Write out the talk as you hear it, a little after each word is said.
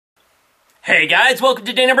Hey guys, welcome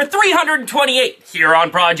to day number 328 here on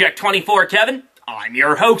Project 24Kevin. I'm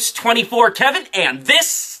your host, 24Kevin, and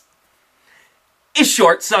this is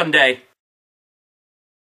Short Sunday.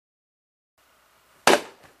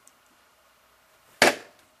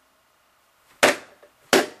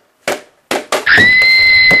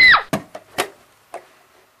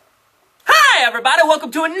 Hi everybody, welcome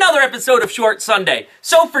to another episode of Short Sunday.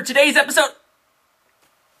 So for today's episode...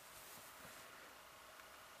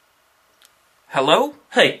 Hello?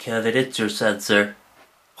 Hey Kevin, it's your sensor.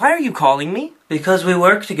 Why are you calling me? Because we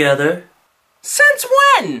work together. Since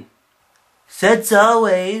when? Since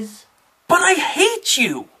always. But I hate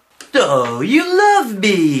you! Oh, you love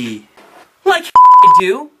me! Like I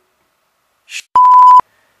do.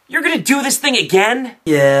 You're gonna do this thing again?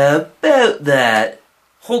 Yeah, about that.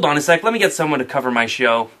 Hold on a sec, let me get someone to cover my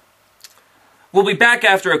show. We'll be back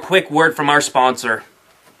after a quick word from our sponsor.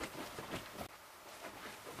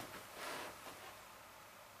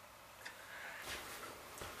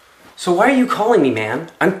 So why are you calling me, man?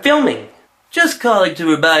 I'm filming. Just calling to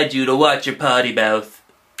remind you to watch your potty mouth.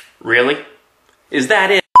 Really? Is that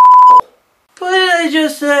it? What did I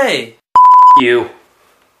just say? You.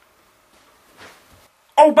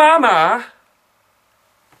 Obama!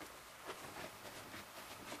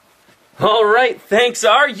 Alright, thanks,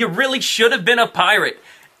 R. You really should have been a pirate.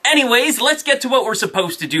 Anyways, let's get to what we're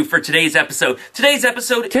supposed to do for today's episode.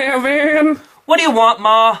 Kevin! What do you want,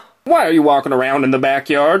 Ma? Why are you walking around in the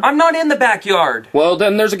backyard? I'm not in the backyard. Well,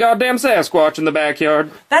 then there's a goddamn Sasquatch in the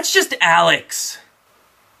backyard. That's just Alex.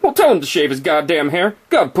 Well, tell him to shave his goddamn hair.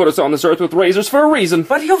 God put us on this earth with razors for a reason.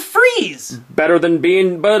 But he'll freeze. Better than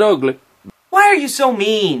being but ugly. Why are you so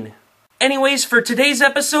mean? Anyways, for today's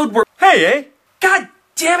episode, we're... Hey, eh? God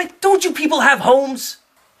damn it, don't you people have homes?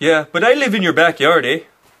 Yeah, but I live in your backyard, eh?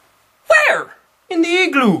 Where? In the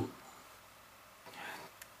igloo.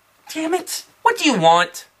 Damn it. What do you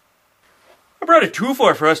want? I brought a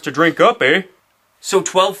 2-4 for us to drink up, eh? So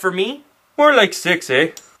 12 for me? More like 6,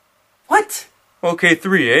 eh? What? Okay,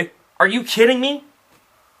 3, eh? Are you kidding me?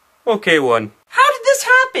 Okay, 1. How did this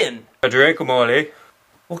happen? I drank them all, eh?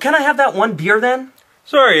 Well, can I have that one beer then?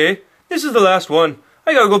 Sorry, eh? This is the last one.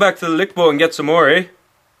 I gotta go back to the lick bowl and get some more, eh?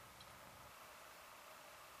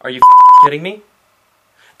 Are you kidding me?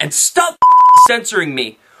 And stop censoring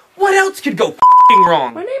me. What else could go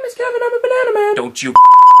wrong? My name is Kevin, I'm a banana man. Don't you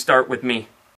start with me.